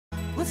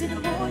Was it a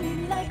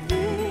morning like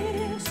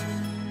this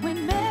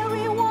when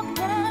Mary walked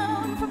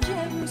down from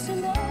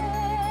Jerusalem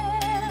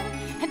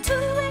and two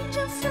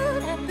angels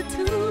stood at the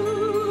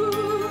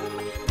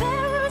tomb,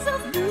 bearers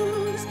of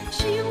news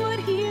she would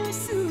hear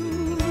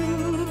soon?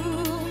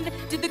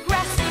 Did the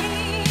grass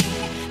sing?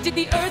 Did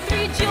the earth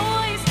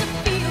rejoice to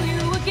feel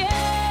you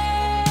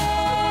again?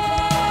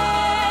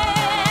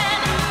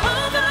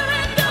 Over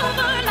and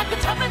over like a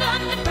trumpet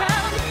on the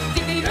ground,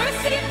 did the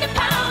earth seem to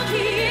pound?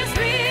 He is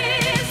risen.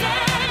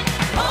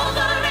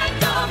 Over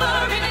and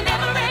over in a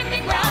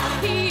never-ending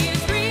round, he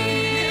is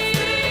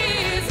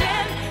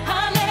risen.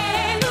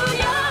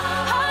 Hallelujah,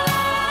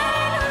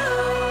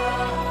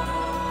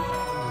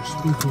 hallelujah.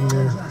 Speaking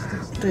there.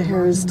 The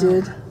hairs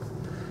did.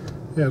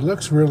 Yeah, it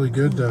looks really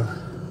good though.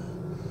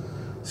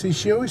 See,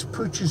 she always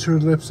pooches her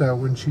lips out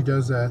when she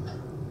does that.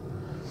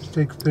 She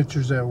takes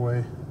pictures that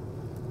way.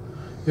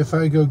 If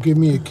I go, give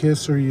me a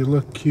kiss or you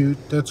look cute,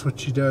 that's what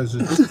she does.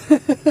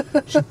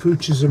 She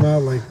pooches them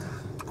out like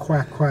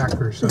quack quack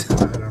or something.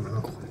 I don't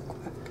know.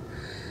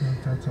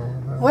 What that's all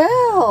about.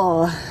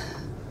 Well,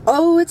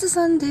 oh, it's a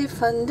Sunday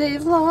Funday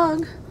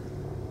vlog.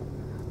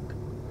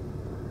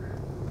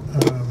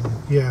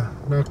 Yeah,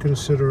 not going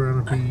to sit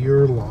around and be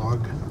your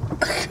log.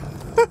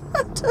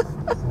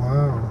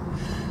 Wow.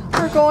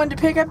 We're going to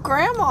pick up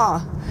Grandma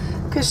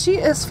because she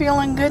is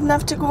feeling good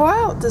enough to go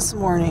out this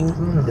morning.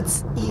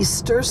 It's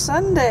Easter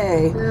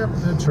Sunday. Yep,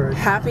 that's right.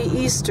 Happy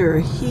Easter.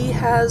 He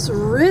has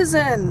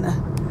risen.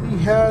 He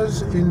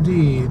has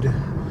indeed.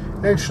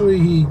 Actually,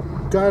 he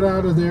got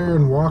out of there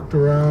and walked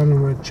around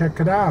and went, check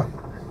it out.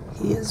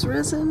 He is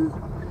risen.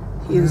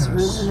 He is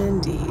risen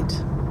indeed.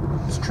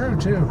 It's true,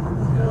 too.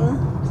 Yeah.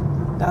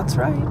 That's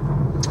right.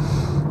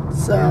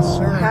 So, Yes,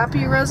 sir.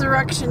 happy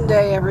Resurrection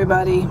Day,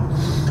 everybody.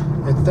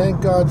 And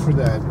thank God for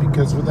that,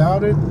 because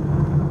without it,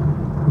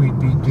 we'd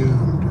be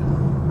doomed.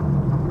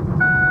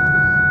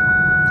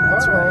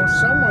 That's right.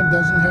 Someone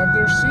doesn't have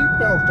their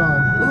seatbelt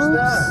on. Who's Oops.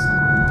 that?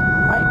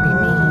 Might be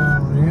me.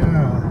 Oh,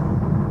 yeah.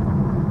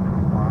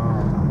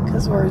 Wow.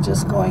 Because we're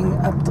just going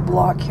up the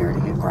block here to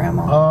get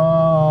Grandma.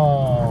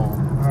 Oh,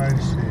 I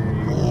see.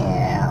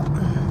 Yeah.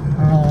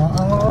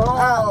 Oh.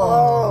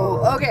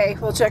 Okay,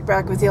 we'll check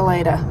back with you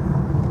later.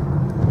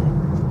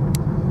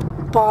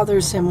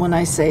 Bothers him when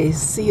I say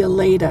see you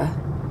later,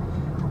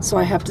 so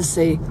I have to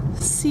say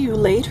see you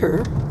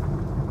later.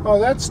 Oh,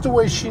 that's the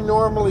way she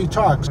normally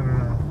talks. I don't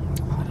know.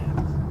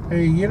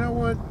 Hey, you know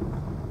what?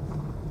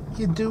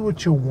 You do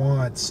what you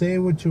want. Say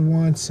what you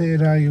want. Say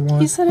it how you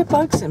want. He said it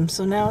bugs him,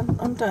 so now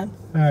I'm done.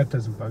 Nah, it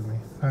doesn't bug me.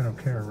 I don't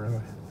care, really.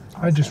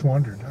 I just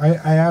wondered.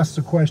 I asked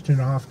the question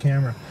off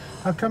camera.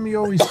 How come you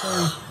always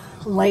say...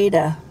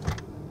 Later.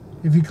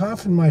 If you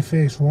cough in my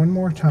face one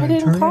more time... I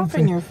didn't cough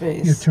in your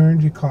face. You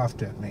turned, you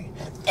coughed at me.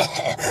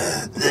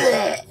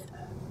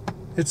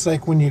 It's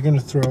like when you're going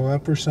to throw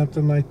up or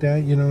something like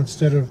that, you know,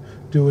 instead of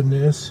doing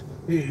this,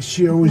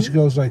 she always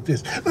goes like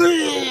this.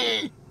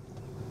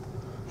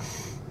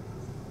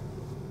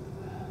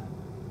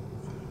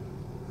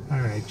 All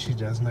right, she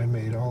doesn't. I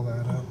made all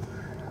that up.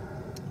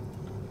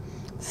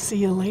 See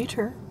you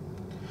later.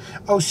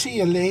 Oh, see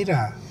you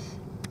later.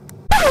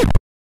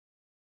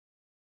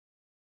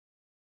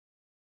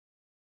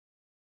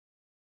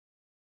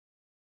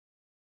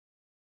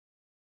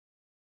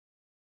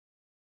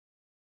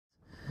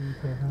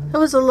 It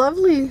was a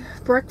lovely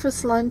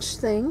breakfast lunch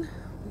thing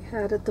we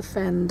had at the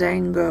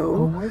Fandango.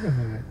 Oh, wait a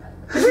minute.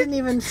 I didn't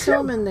even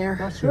film in there.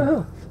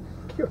 Oh.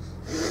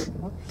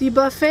 The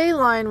buffet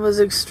line was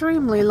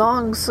extremely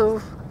long,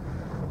 so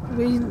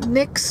we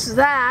nixed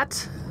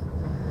that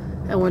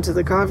and went to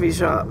the coffee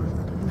shop.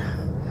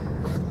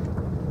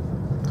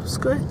 It was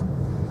good.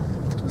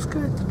 It was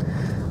good.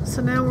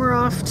 So now we're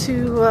off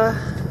to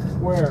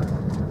Where?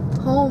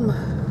 home.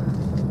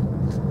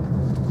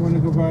 Want to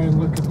go by and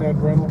look at that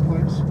rental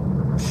place?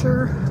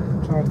 Sure.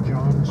 It's on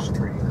John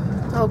Street.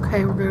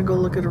 Okay, we're gonna go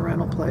look at a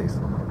rental place.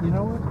 You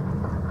know what?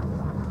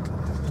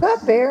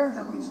 Up, Bear.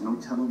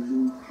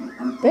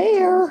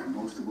 Bear.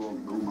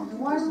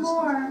 One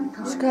more.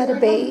 She's got a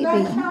baby.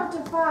 Count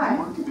to 5.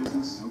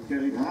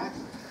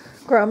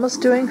 Grandma's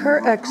doing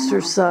her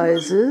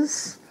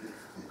exercises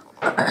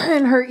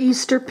in her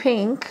Easter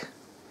pink.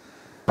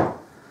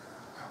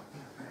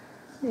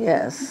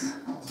 Yes.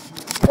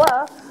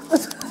 Well.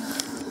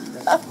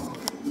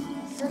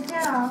 Sit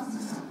down.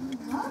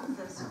 Love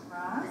this,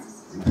 Ross.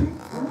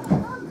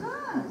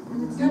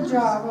 Oh, good. Good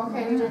job.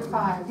 Okay, you did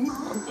 5.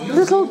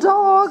 Little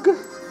dog.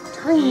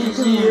 Tiny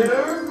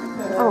dog.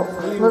 Oh,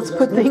 let's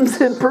put things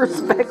in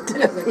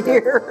perspective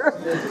here.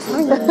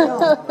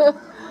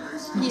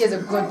 He is a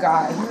good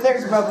guy.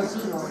 There's Bubba's.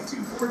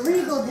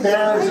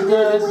 There's a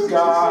good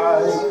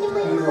guy.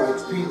 He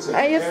likes pizza.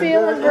 How you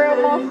feeling,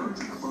 Grandma?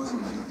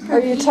 Are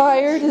you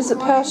tired? Is it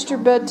past your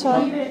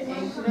bedtime?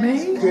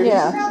 Me?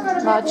 Yeah,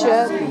 not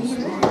yet.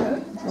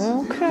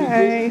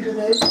 Okay.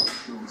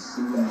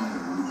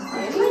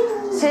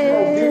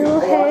 Hail,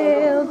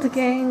 hail, the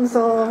gang's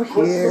all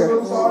here.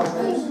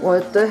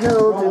 What the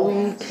hell do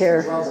we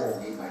care?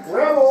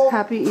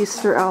 Happy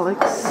Easter,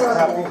 Alex.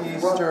 Happy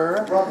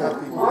Easter.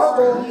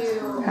 Happy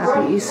Easter.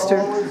 Happy Easter.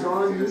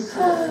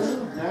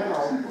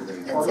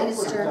 It's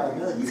Easter.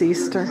 It's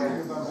Easter.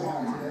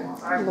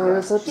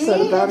 Laura's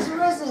upset about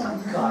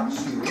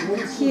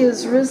it. He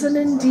is risen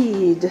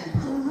indeed.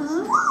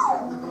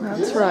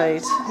 That's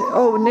right.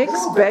 Oh,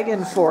 Nick's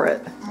begging for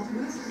it.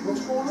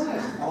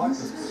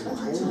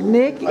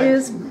 Nick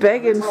is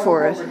begging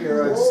for it.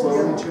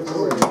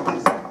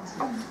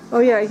 Oh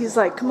yeah, he's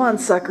like, come on,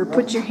 sucker,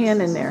 put your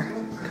hand in there.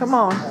 Come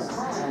on.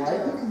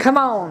 Come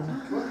on.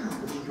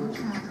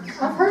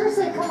 I've heard her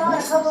say come on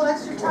a couple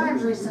extra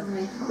times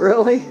recently.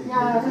 Really?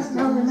 Yeah, I just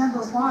don't remember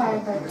why,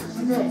 but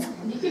she did.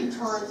 You can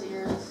chore his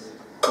ears.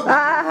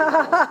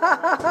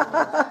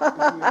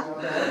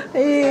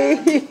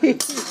 Fortunately,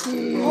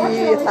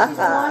 she's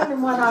blind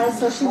in one eye,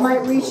 so she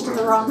might reach to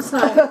the wrong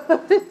side.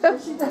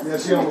 Yeah,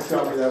 she almost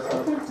got me that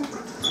time.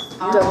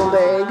 Deviled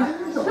egg.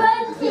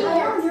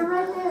 Yeah, you're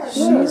right there.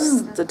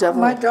 She's the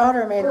devil. My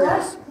daughter made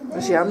this.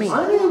 It's yummy. It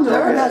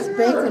has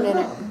bacon in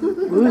it.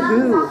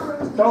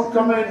 Woohoo. Don't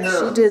come in here.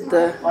 She did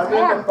the I'm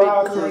in the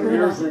bathroom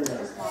using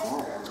it.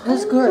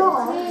 It's good.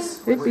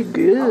 It'd be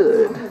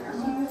good.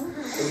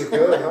 It's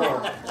good,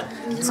 huh?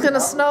 It's gonna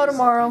snow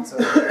tomorrow. It's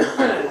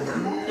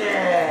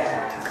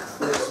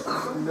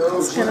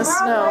gonna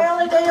snow. My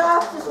only day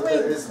off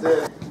this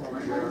week.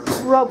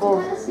 Rubble.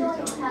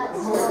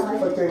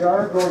 But they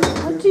are going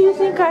What do you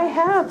think I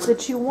have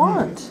that you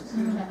want?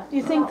 Do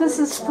you think this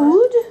is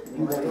food?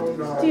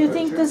 Do you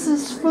think this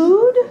is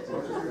food?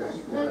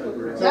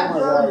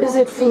 Is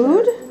it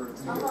food?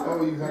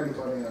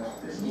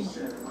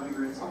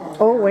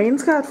 Oh,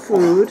 Wayne's got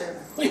food.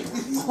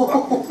 He's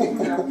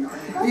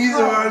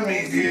on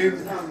me,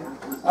 dude.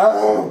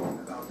 Oh.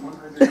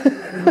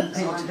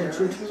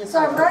 So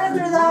I'm running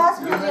through the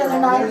hospital the other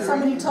night and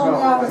somebody told me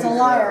I was a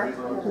liar.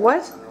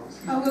 What?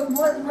 I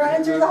was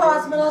running through the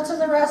hospital to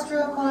the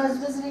restroom when I was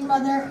visiting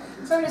Mother.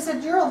 Somebody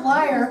said, you're a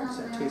liar.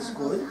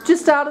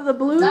 Just out of the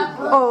blue?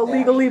 Oh,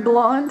 Legally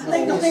Blonde?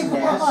 Legally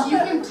blonde. You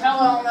can tell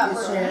on that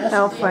person.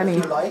 How funny.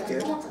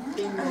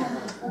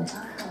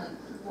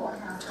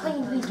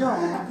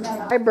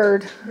 Hi,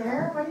 bird.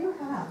 There, what do you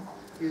have?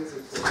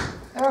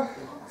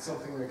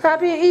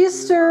 Happy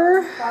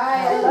Easter.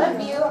 Bye, I love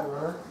you.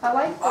 I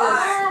like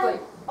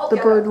this. The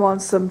bird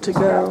wants them to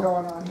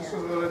go.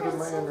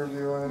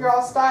 You're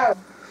all styled.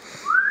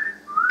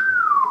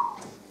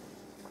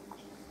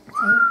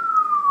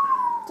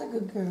 It's a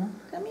good girl.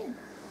 Come here.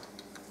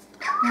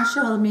 Now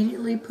she'll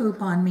immediately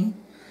poop on me.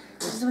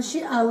 This is what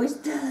she always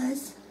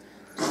does.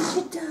 That's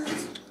what she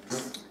does.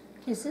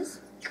 Kisses.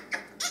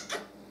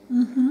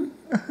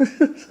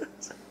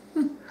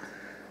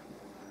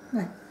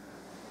 What?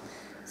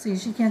 See,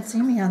 she can't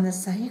see me on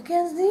this side. You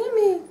can't see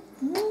me.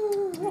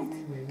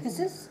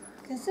 Kisses.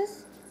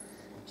 Kisses.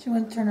 She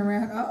went to turn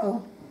around.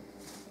 Uh-oh.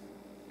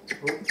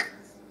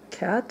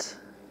 Cat?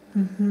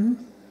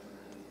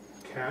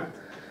 Cat.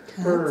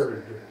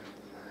 Bird.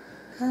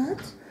 Cat.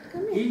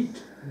 Come here.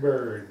 Eat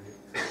bird.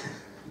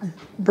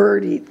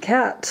 Bird eat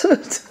cat.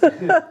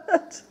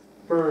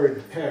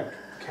 Bird peck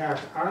cat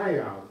eye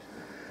out.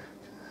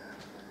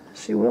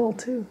 She will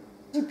too.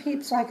 She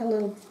peeps like a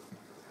little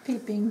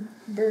peeping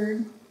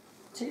bird.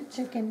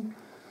 Chicken.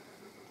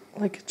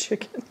 Like a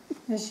chicken.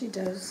 Yes, she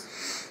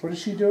does. What is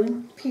she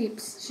doing?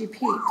 Peeps. She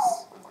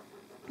peeps.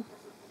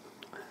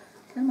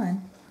 Come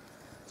on.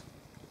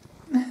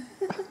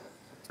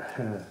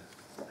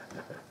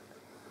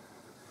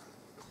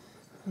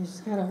 You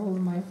just got a hold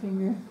of my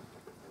finger.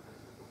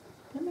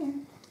 Come here.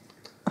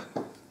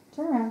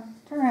 Turn around.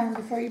 Turn around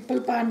before you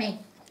poop on me.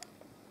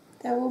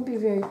 That won't be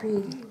very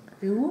pretty.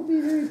 It won't be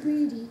very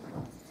pretty.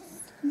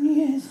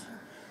 Yes.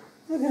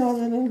 Look at all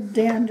the little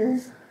dander.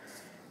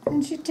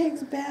 And she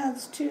takes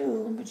baths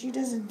too, but she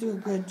doesn't do a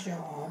good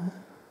job.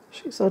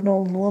 She's an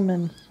old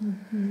woman.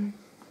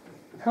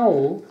 How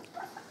old?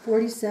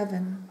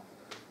 47.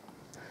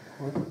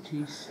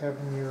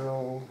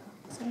 47-year-old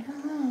Say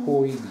hello.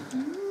 boy.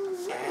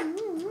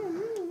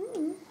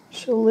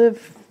 She'll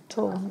live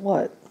till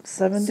what?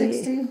 70?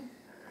 60.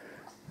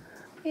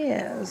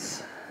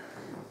 Yes.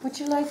 Would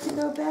you like to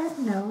go back?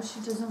 No, she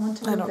doesn't want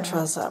to go I back. don't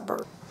trust that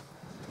bird.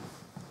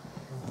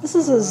 This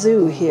is a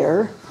zoo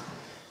here.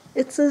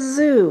 It's a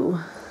zoo.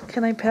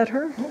 Can I pet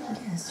her?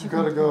 Yes, You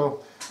gotta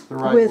go the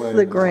right With way.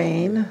 the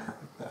grain.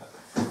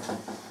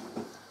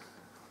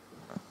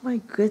 My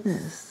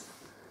goodness.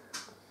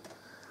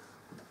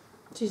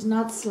 she's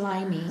not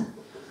slimy.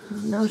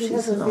 No, She she's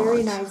has a not.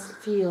 very nice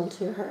feel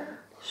to her.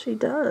 She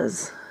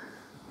does.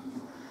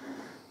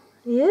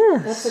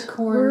 Yes. That's a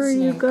corn Where are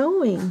you snake.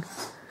 going?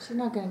 She's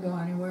not going to go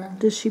anywhere.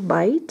 Does she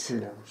bite?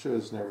 No, she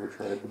has never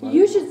tried to bite.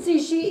 You should see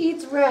she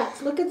eats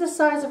rats. Look at the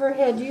size of her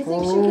head. Do you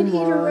think she can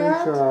eat a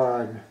rat?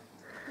 God.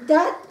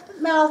 That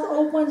mouth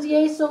opens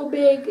yay so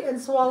big and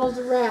swallows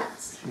the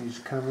rats. She's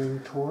coming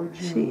towards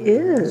you. She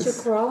She'll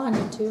is. crawl on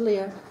you too,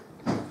 Leah.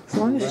 As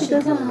long as she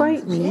doesn't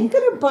bite She me. ain't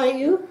going to bite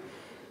you.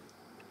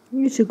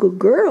 You're a good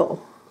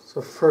girl. It's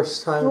the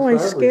first time. Oh, for I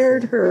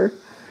scared everything. her.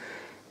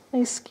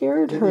 I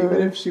scared And even her.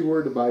 if she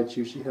were to bite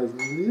you, she has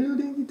little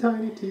dinky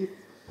tiny teeth.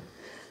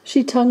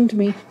 She tongued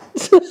me.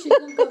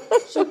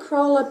 She'll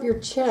crawl up your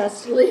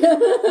chest.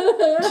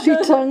 She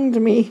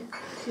tongued me.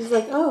 She's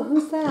like, oh,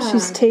 who's that?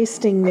 She's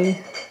tasting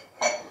me.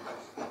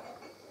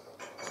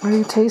 Are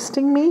you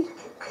tasting me?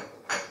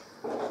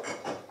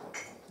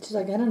 She's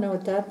like, I don't know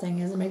what that thing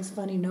is. It makes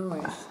funny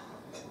noise.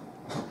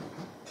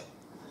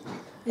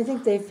 I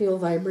think they feel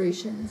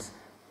vibrations.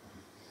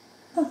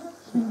 I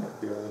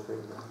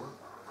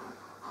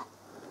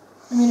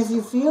mean, if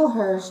you feel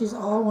her, she's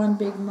all one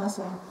big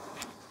muscle.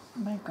 Oh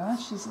my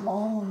gosh, she's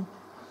long.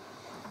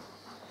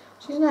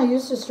 She's not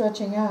used to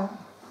stretching out.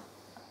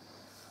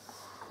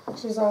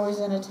 She's always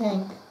in a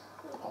tank.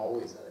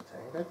 Always in a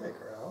tank. I take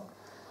her out.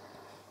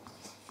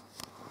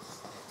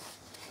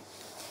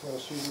 Well,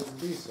 she wouldn't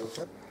be so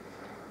fat.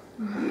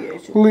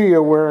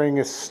 Leah wearing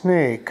a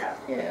snake.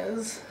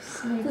 Yes.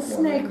 The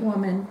snake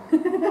woman.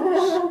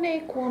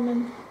 Snake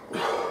woman.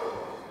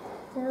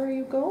 Where are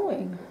you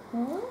going?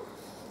 Huh?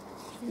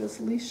 She goes,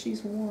 at least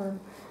she's warm.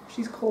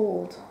 She's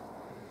cold.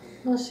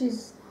 Well,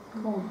 she's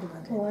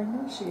cold-blooded. Well, I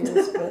know she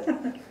is, but...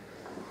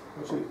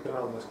 We should put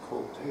on this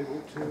cold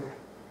table, too.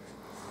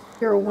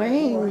 You're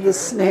weighing the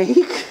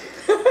snake.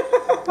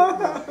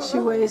 She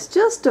weighs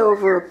just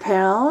over a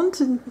pound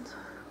and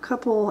a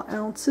couple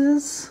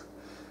ounces.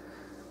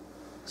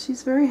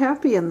 She's very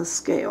happy in the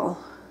scale.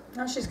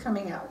 Now she's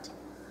coming out.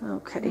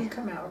 Okay.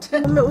 Come out.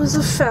 It was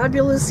a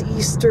fabulous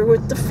Easter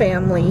with the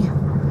family.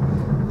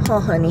 Oh,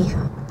 honey.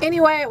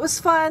 Anyway, it was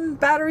fun.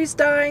 Battery's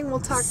dying. We'll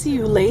talk. See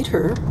you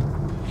later.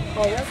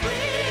 Oh, that's